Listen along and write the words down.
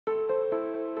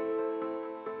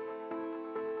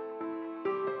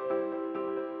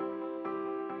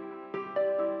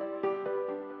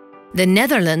The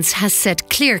Netherlands has set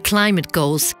clear climate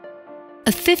goals: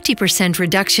 a 50%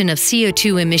 reduction of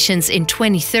CO2 emissions in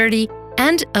 2030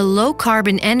 and a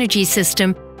low-carbon energy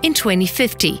system in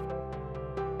 2050.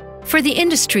 For the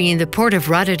industry in the port of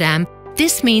Rotterdam,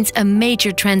 this means a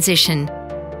major transition.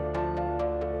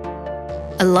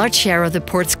 A large share of the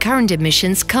port's current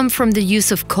emissions come from the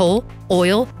use of coal,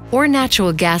 oil, or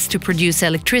natural gas to produce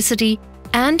electricity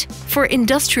and for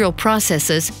industrial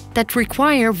processes that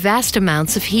require vast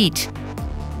amounts of heat.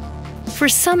 For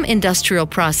some industrial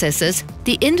processes,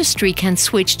 the industry can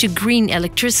switch to green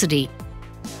electricity.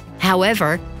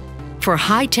 However, for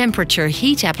high-temperature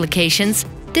heat applications,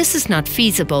 this is not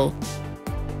feasible.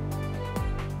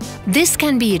 This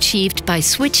can be achieved by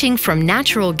switching from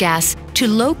natural gas to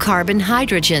low-carbon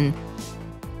hydrogen.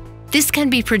 This can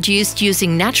be produced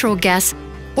using natural gas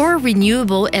or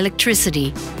renewable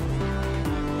electricity.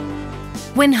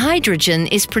 When hydrogen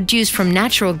is produced from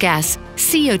natural gas,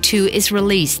 CO2 is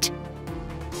released.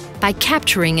 By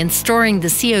capturing and storing the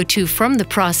CO2 from the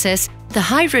process, the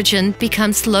hydrogen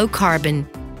becomes low carbon.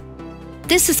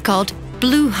 This is called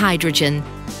blue hydrogen.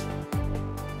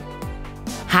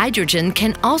 Hydrogen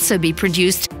can also be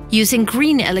produced using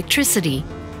green electricity.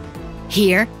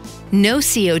 Here, no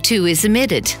CO2 is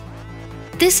emitted.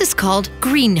 This is called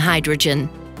green hydrogen.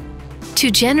 To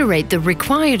generate the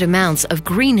required amounts of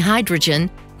green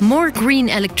hydrogen, more green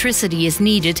electricity is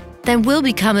needed than will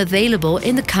become available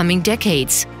in the coming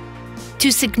decades.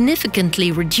 To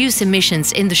significantly reduce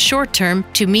emissions in the short term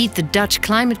to meet the Dutch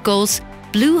climate goals,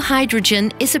 blue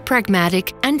hydrogen is a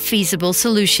pragmatic and feasible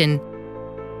solution.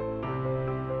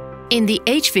 In the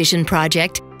H-vision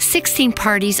project, 16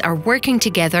 parties are working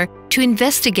together to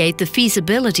investigate the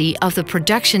feasibility of the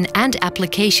production and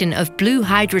application of blue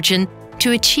hydrogen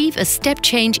to achieve a step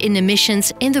change in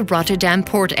emissions in the Rotterdam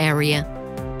port area.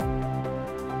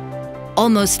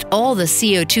 Almost all the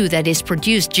CO2 that is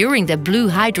produced during the blue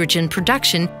hydrogen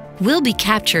production will be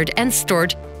captured and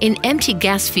stored in empty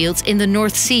gas fields in the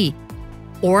North Sea,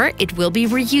 or it will be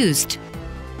reused.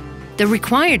 The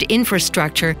required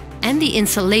infrastructure and the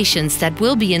installations that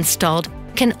will be installed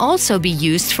can also be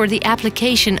used for the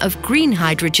application of green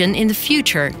hydrogen in the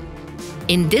future.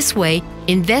 In this way,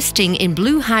 investing in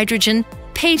blue hydrogen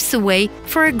paves the way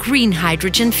for a green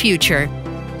hydrogen future.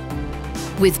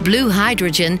 With blue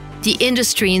hydrogen, the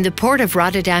industry in the port of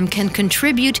Rotterdam can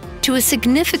contribute to a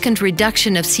significant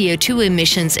reduction of CO2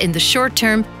 emissions in the short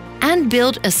term and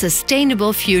build a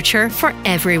sustainable future for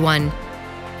everyone.